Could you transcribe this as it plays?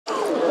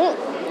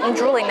I'm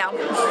drooling now.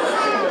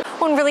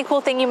 One really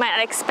cool thing you might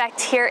not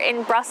expect here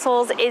in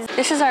Brussels is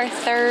this is our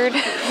third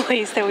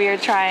place that we are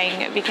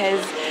trying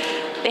because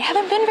they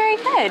haven't been very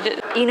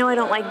good. You know I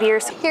don't like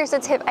beers. Here's a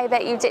tip I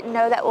bet you didn't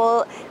know that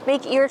will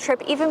make your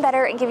trip even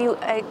better and give you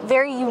a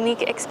very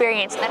unique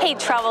experience. Hey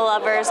travel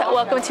lovers,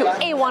 welcome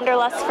to A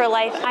Wanderlust for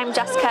Life. I'm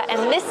Jessica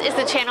and this is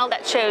the channel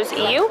that shows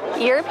you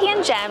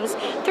European gems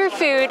through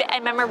food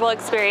and memorable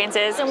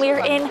experiences. And we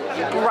are in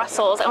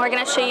Brussels and we're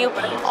gonna show you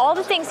all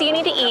the things that you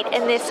need to eat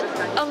in this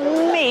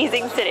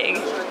amazing city.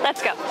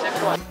 Let's go.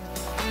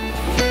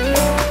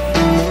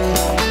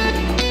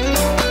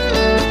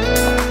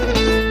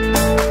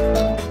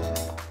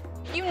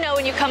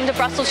 When you come to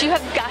Brussels, you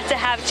have got to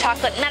have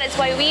chocolate, and that is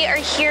why we are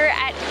here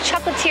at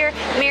Chocolatier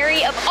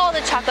Mary of all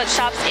the chocolate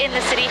shops in the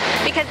city,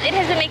 because it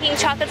has been making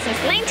chocolate since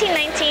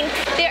 1919.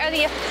 They are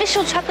the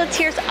official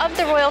chocolatiers of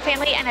the royal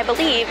family, and I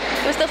believe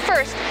it was the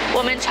first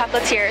woman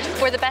chocolatiers.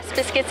 For the best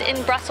biscuits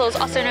in Brussels,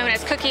 also known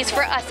as cookies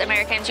for us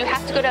Americans, you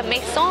have to go to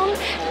Maison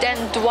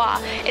d'Andois.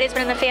 It has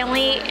been in the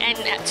family and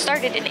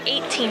started in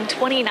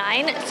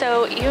 1829,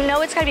 so you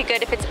know it's gotta be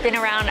good if it's been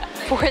around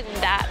for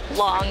that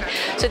long.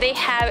 So they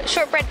have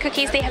shortbread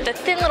cookies, they have the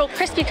thin little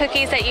crispy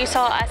cookies that you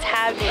saw us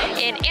have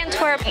in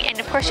Antwerp, and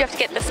of course you have to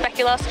get the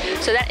speculoos,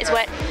 so that is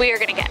what we are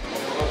gonna get.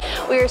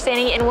 We are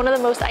standing in one of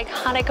the most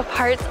iconic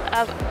parts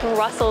of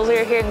Brussels. We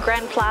are here in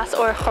Grand Place,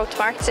 or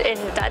Grootmarkt in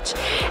Dutch,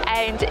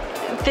 and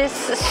this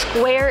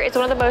square is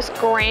one of the most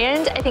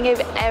grand I think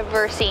I've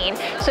ever seen.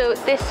 So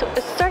this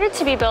started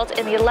to be built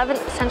in the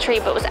 11th century,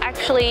 but was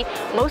actually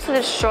mostly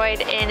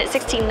destroyed in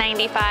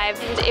 1695.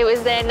 It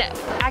was then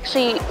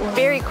actually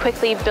very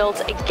quickly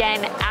built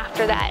again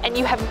after that, and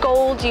you have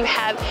gold, you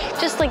have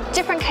just like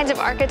different kinds of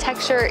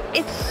architecture.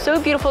 It's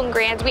so beautiful and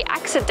grand. We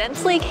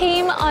accidentally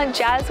came on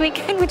Jazz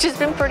Weekend, which has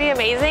been pretty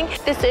amazing.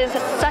 This is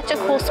such a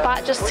cool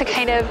spot just to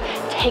kind of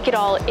take it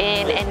all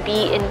in and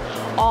be in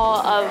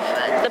awe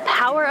of the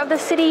power of the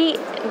city,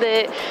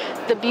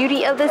 the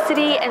beauty of the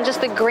city, and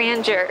just the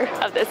grandeur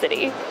of the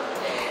city.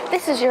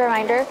 This is your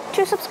reminder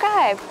to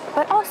subscribe,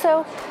 but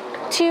also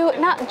to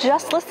not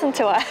just listen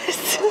to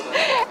us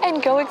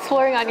and go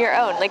exploring on your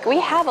own. Like, we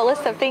have a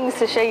list of things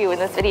to show you in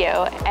this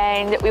video,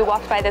 and we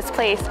walked by this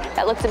place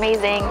that looked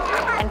amazing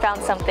and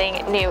found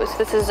something new. So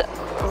this is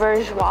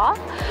Bourgeois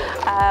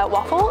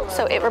waffle.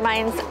 So it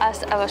reminds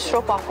us of a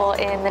stroopwafel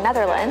in the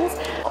Netherlands,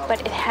 but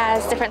it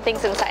has different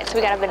things inside. So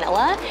we got a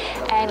vanilla,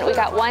 and we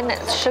got one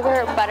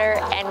sugar, butter,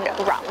 and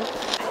rum.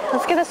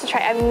 Let's give this a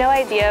try. I have no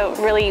idea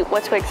really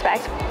what to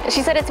expect.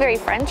 She said it's very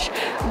French,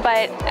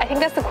 but I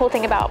think that's the cool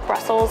thing about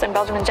Brussels and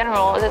Belgium in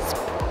general, is it's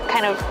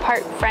kind of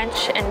part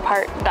French and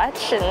part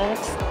Dutch, and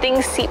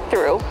things seep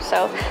through.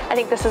 So I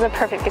think this is a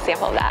perfect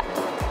example of that.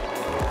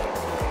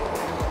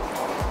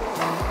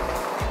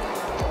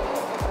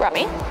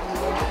 Rummy.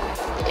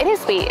 It is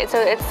sweet. So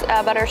it's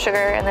butter, sugar,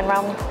 and then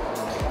rum.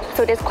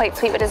 So it is quite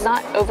sweet, but it's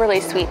not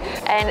overly sweet.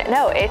 And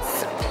no,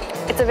 it's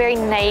a very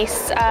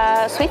nice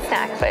sweet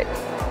snack, but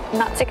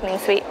not sickening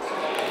sweet.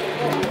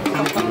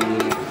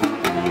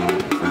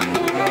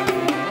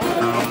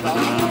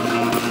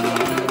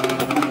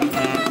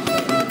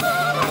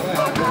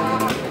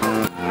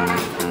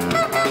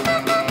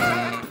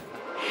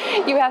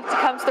 You have to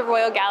come to the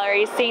Royal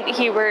Gallery St.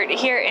 Hubert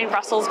here in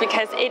Brussels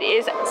because it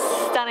is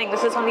stunning.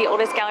 This is one of the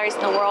oldest galleries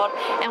in the world,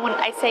 and when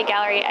I say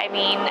gallery, I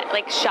mean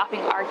like shopping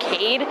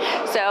arcade.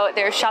 So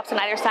there's shops on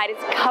either side.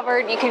 It's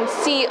covered. You can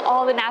see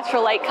all the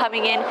natural light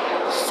coming in.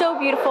 So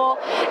beautiful,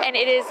 and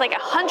it is like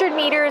 100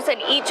 meters in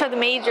each of the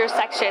major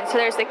sections. So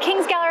there's the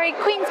King's Gallery,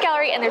 Queen's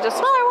Gallery, and there's a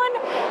smaller one,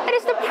 and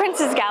it's the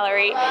Prince's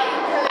Gallery.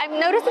 I'm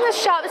noticing the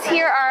shops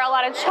here are a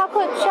lot of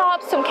chocolate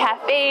shops, some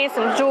cafes,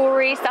 some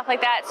jewelry, stuff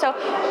like that. So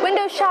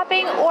window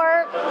shopping,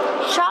 or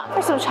shop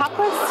for some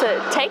chocolates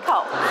to take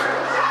home.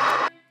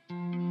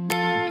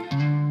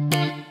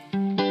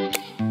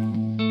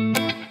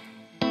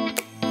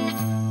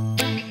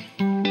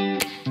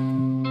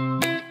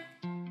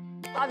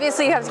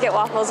 Obviously you have to get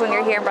waffles when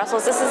you're here in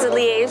Brussels. This is a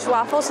Liege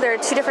waffle, so there are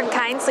two different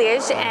kinds,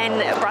 Liege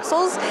and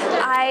Brussels.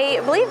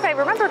 I believe, if I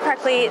remember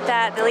correctly,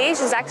 that the Liege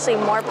is actually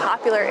more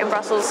popular in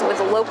Brussels with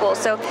the locals.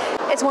 So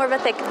it's more of a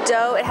thick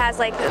dough. It has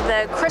like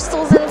the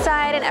crystals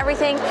inside and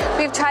everything.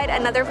 We've tried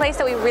another place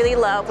that we really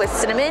love with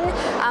cinnamon.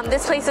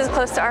 This place is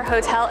close to our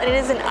hotel, and it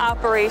is in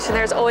operation.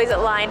 There's always a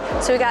line.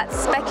 So we got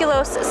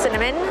speculoos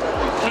cinnamon.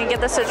 I'm gonna give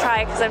this a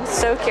try because I'm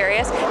so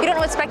curious. If you don't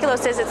know what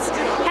speculoos is, it's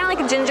kind of like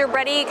a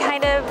gingerbready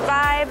kind of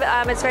vibe.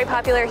 It's very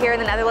popular here in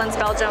the Netherlands,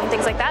 Belgium,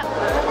 things like that.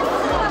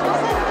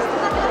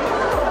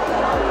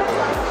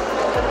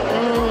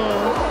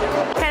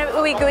 Kind of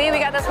ooey gooey. We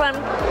got this one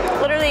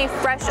literally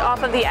fresh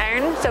off of the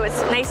iron, so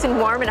it's nice and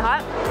warm and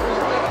hot.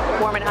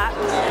 Warm and hot.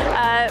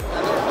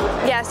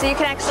 Yeah, so you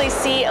can actually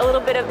see a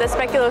little bit of the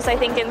speculoos, I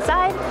think,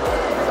 inside.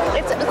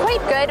 It's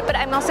quite good, but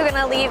I'm also going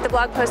to leave the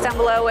blog post down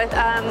below with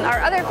our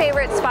other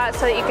favorite spots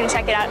so that you can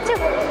check it out too.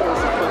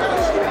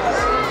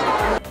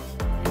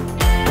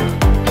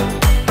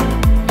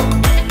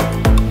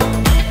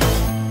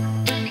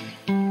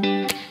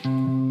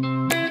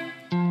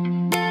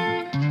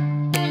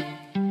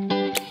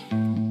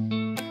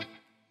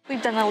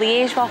 We've done the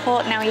Liege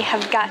waffle, now we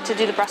have got to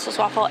do the Brussels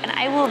waffle, and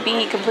I will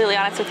be completely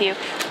honest with you.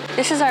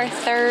 This is our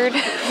third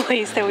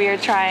place that we are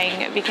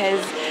trying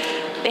because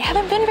they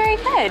haven't been very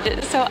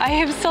good. So I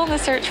am still in the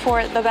search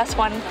for the best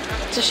one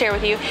to share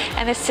with you.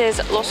 And this is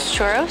Los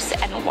Churros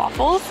and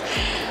Waffles.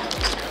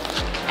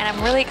 And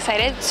I'm really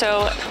excited.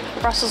 So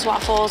Brussels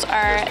waffles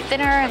are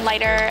thinner and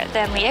lighter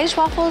than Liege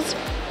waffles.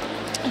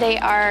 They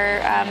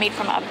are made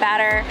from a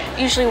batter,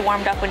 usually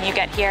warmed up when you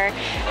get here,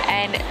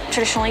 and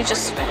traditionally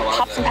just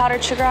pop some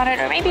powdered sugar on it,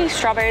 or maybe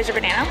strawberries or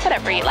banana,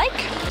 whatever you like.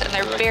 And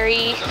they're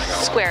very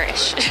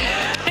squarish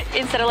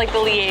instead of like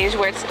the Liege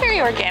where it's very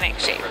organic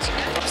shaped.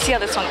 See how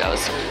this one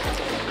goes.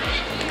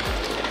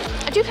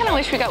 I do kind of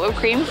wish we got whipped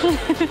cream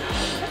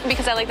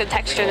because I like the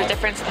texture, the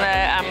difference in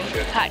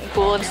the hot and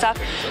cool and stuff.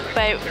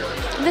 But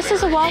this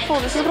is a waffle.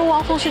 This is what a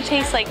waffle should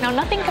taste like. Now,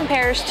 nothing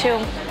compares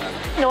to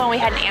the one we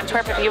had in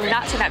Antwerp. If you have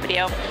not seen that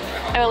video,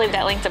 I will leave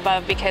that linked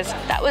above because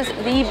that was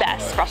the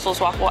best Brussels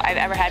waffle I've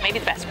ever had, maybe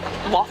the best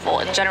waffle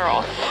in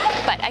general.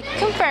 But I can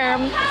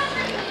confirm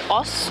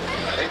Los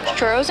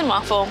Churros and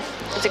Waffle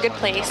is a good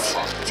place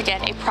to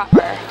get a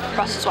proper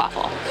Brussels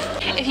waffle.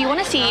 If you want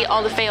to see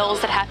all the fails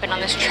that happened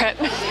on this trip,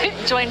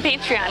 join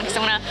Patreon because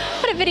I'm going to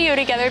put a video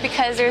together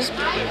because there's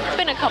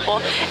been a couple,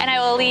 and I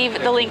will leave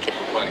the link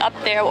up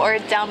there or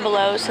down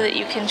below so that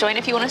you can join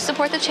if you want to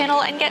support the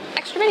channel and get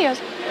extra videos.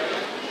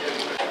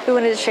 We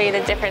wanted to show you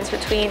the difference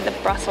between the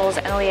Brussels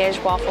and Liege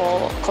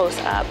waffle close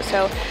up.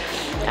 So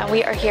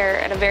we are here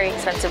at a very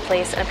expensive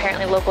place, and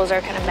apparently locals are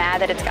kind of mad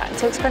that it's gotten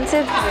so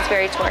expensive because it's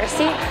very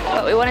touristy.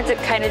 But we wanted to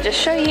kind of just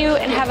show you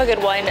and have a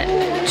good one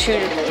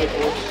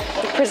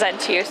to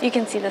present to you. So you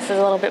can see this is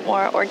a little bit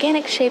more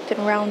organic shaped and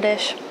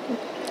roundish.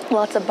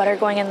 Lots of butter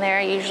going in there,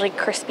 usually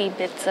crispy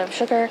bits of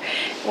sugar,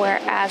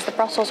 whereas the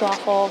Brussels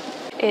waffle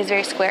is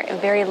very square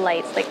and very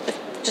light. Like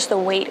just the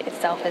weight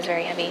itself is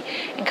very heavy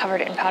and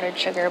covered in powdered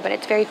sugar, but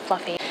it's very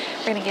fluffy.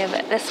 We're gonna give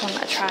this one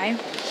a try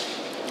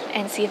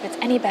and see if it's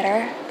any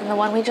better than the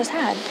one we just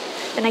had.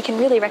 Then I can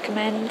really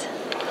recommend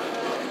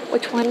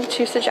which one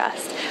to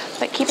suggest.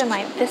 But keep in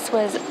mind, this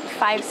was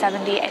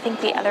 $5.70. I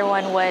think the other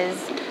one was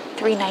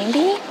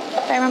 $3.90,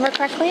 if I remember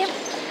correctly.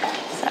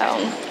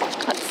 So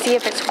let's see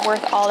if it's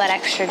worth all that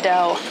extra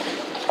dough.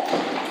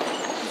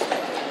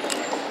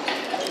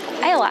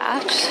 I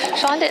laughed.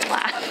 Sean didn't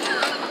laugh.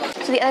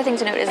 So the other thing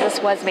to note is this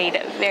was made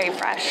very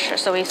fresh,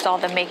 so we saw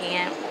them making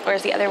it,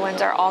 whereas the other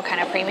ones are all kind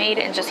of pre-made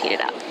and just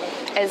heated up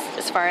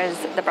as far as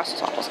the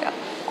Brussels waffles go.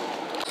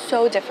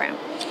 So different.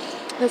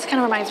 This kind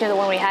of reminds me of the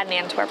one we had in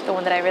Antwerp, the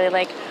one that I really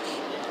like.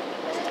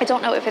 I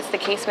don't know if it's the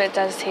case, but it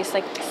does taste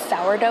like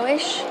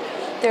sourdough-ish.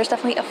 There's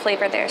definitely a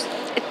flavor there.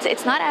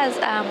 It's not as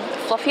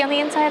fluffy on the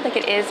inside like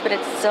it is, but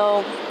it's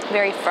still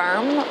very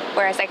firm,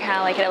 whereas I kind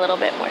of like it a little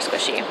bit more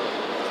squishy.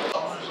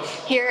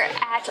 Here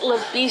at Le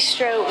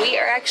Bistro, we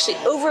are actually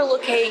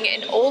overlooking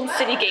an old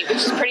city gate, which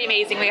is pretty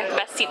amazing. We got the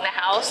best seat in the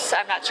house.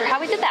 I'm not sure how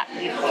we did that,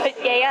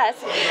 but yay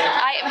us.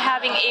 I am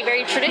having a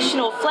very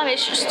traditional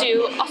Flemish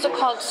stew, also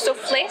called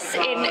soufflés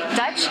in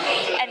Dutch,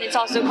 and it's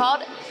also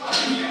called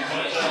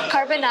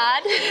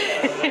carbonade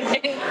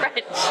in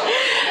French.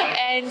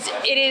 And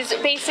it is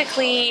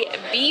basically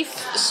beef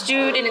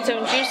stewed in its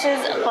own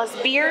juices plus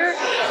beer,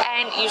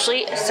 and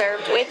usually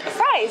served with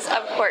fries,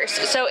 of course.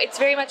 So it's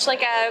very much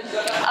like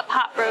a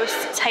pot roast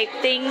type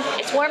thing.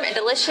 It's warm and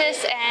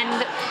delicious,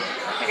 and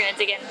we're gonna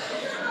dig in.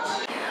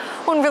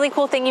 One really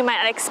cool thing you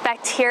might not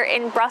expect here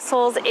in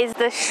Brussels is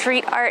the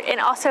street art and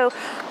also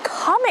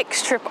comic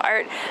strip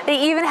art.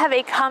 They even have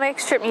a comic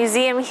strip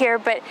museum here,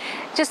 but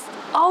just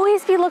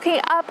always be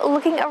looking up,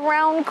 looking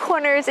around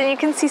corners, and you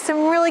can see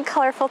some really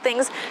colorful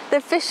things.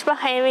 The fish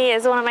behind me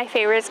is one of my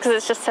favorites because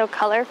it's just so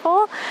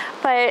colorful,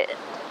 but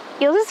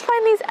you'll just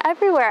find these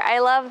everywhere. I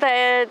love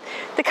the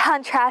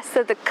contrast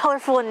of the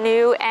colorful and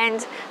new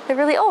and the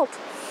really old.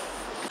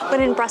 When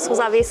in Brussels,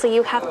 obviously,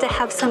 you have to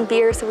have some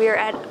beer, so we are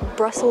at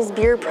Brussels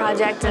Beer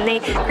Project, and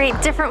they create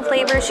different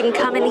flavors. You can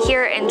come in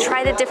here and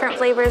try the different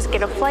flavors,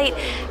 get a flight,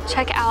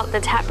 check out the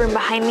tap room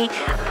behind me.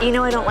 You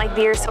know I don't like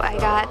beer, so I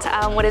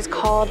got what is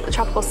called the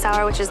Tropical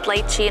Sour, which is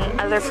lychee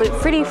and other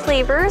fruity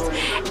flavors,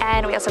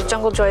 and we also have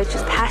Jungle Joy, which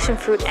is passion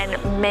fruit and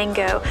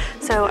mango.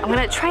 So I'm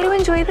gonna try to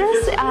enjoy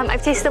this.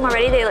 I've tasted them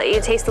already. They let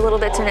you taste a little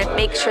bit to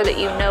make sure that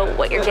you know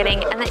what you're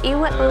getting and that you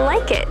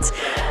like it.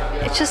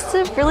 It's just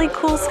a really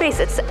cool space.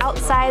 It's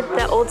outside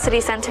the old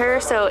city center,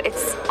 so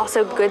it's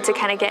also good to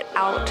kind of get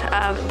out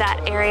of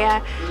that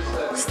area.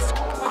 Just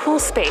cool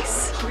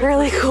space,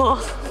 really cool.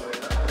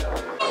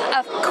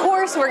 Of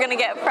course we're gonna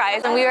get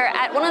fries, and we are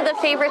at one of the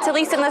favorites, at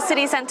least in the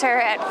city center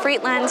at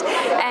Friesland,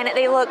 and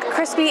they look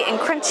crispy and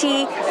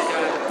crunchy.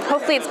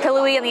 Hopefully it's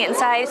pillowy on the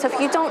inside. So if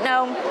you don't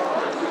know,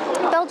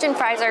 Belgian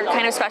fries are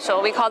kind of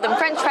special. We call them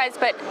French fries,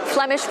 but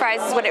Flemish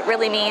fries is what it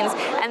really means.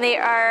 And they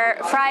are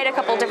fried a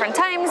couple different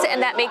times,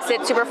 and that makes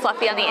it super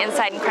fluffy on the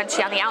inside and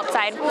crunchy on the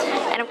outside.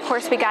 And of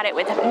course, we got it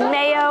with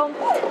mayo.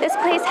 This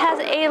place has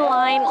a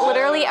line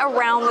literally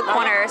around the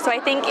corner, so I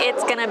think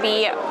it's gonna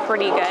be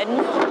pretty good.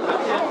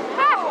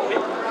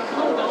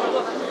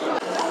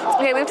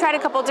 Okay, we've tried a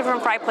couple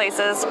different fry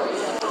places.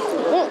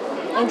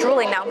 I'm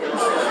drooling now.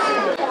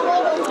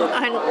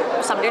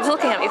 And some dude's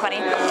looking at me funny.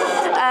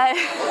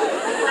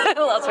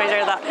 Long story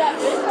short of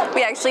that.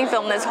 We actually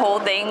filmed this whole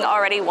thing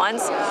already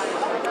once,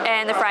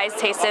 and the fries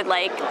tasted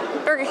like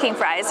Burger King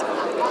fries.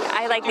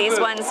 I like these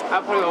ones,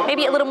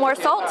 maybe a little more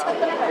salt.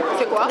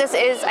 This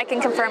is, I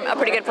can confirm, a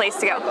pretty good place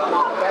to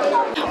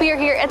go. We are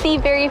here at the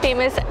very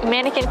famous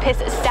mannequin piss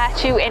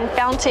statue and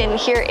fountain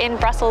here in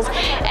Brussels,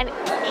 and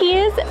he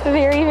is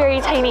very, very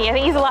tiny. I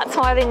think he's a lot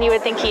smaller than you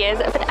would think he is,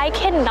 but I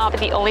cannot be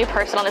the only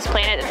person on this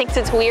planet that thinks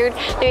it's weird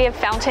that we have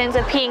fountains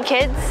of peeing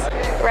kids,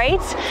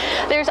 right?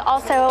 There's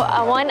also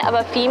one of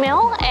a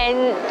female, and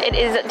it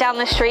is down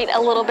the street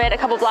a little bit, a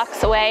couple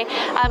blocks away.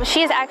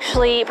 She is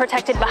actually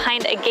protected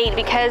behind a gate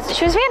because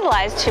she was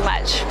vandalized too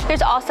much.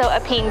 There's also a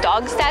peeing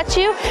dog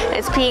statue.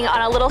 It's peeing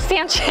on a little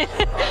stanchion.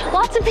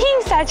 Lots of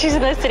peeing statues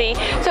in the city.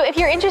 So if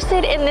you're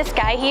interested in this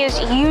guy, he is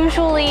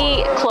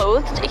usually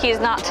clothed. He is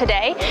not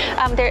today.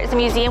 There's a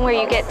museum where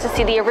you get to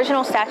see the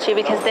original statue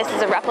because this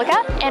is a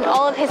replica, and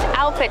all of his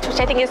outfits, which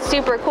I think is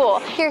super cool.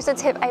 Here's a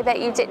tip I bet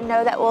you didn't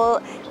know that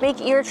will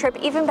make your trip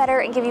even better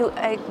and give you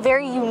a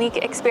very unique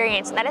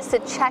experience, and that is to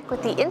check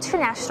with the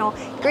International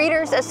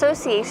Greeters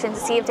Association to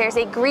see if there's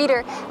a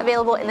greeter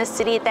available in the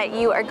city that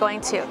you are going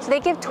to. So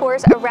they give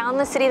tours around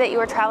the city that you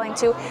are traveling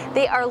to.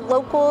 They are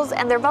locals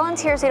and they're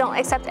volunteers. They don't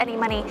accept any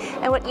money.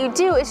 And what you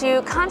do is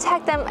you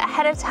contact them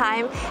ahead of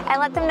time and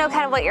let them know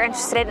kind of what you're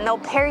interested in, and they'll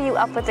pair you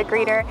up with a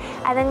greeter,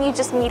 and then you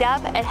just meet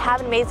up and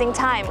have an amazing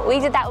time. We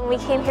did that when we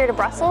came here to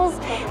Brussels,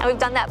 and we've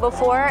done that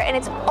before, and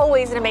it's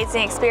always an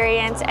amazing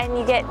experience, and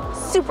you get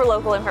super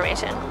local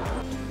information.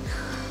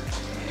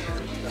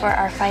 For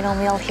our final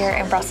meal here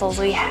in Brussels,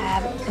 we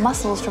have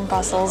mussels from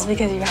Brussels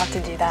because you have to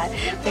do that.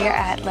 We are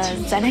at La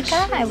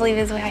Zenica, I believe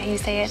is how you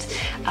say it.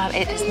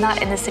 It is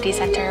not in the city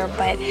center,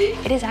 but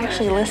it is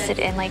actually listed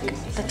in like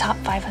the top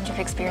 500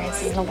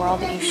 experiences in the world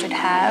that you should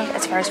have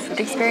as far as food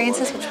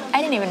experiences, which I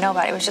didn't even know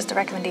about. It was just a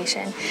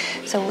recommendation.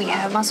 So we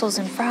have mussels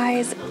and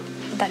fries.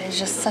 That is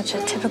just such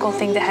a typical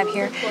thing to have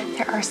here.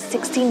 There are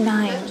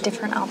 69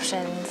 different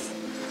options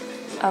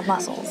of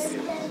mussels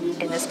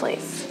in this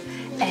place.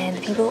 And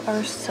the people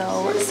are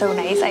so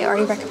nice. I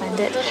already recommend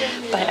it,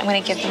 but I'm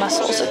gonna give the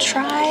mussels a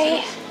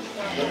try.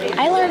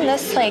 I learned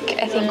this like,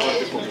 I think,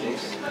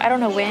 I don't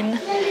know when,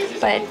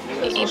 but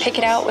you pick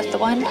it out with the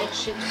one.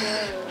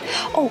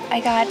 Oh, I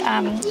got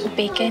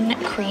bacon,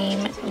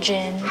 cream,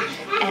 gin,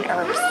 and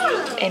herbs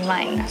in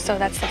mine. So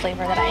that's the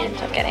flavor that I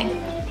ended up getting.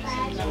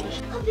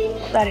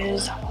 That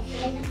is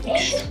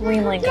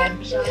extremely good.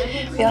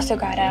 We also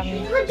got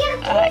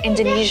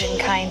Indonesian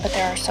kind, but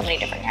there are so many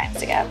different kinds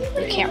to get.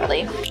 You can't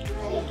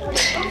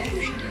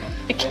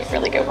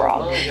really go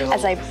wrong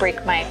as I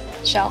break my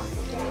shell.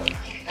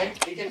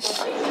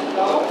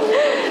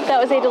 That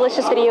was a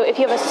delicious video. If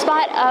you have a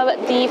spot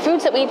of the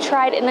foods that we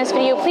tried in this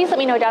video, please let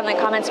me know down in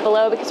the comments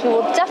below because we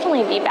will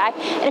definitely be back.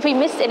 And if we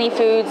missed any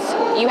foods,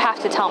 you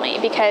have to tell me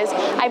because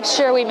I'm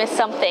sure we missed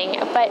something.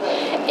 But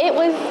it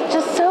was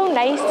just so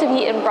nice to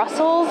be in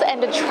Brussels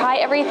and to try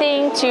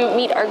everything, to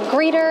meet our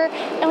greeter,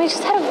 and we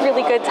just had a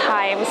really good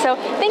time. So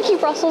thank you,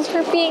 Brussels,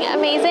 for being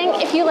amazing.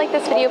 If you like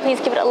this video, please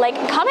give it a like.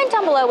 Comment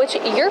down below which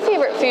your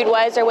favorite food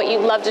was or what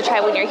you'd love to try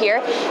when you're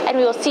here, and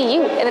we will see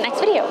you in the next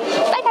video.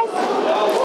 Bye, guys.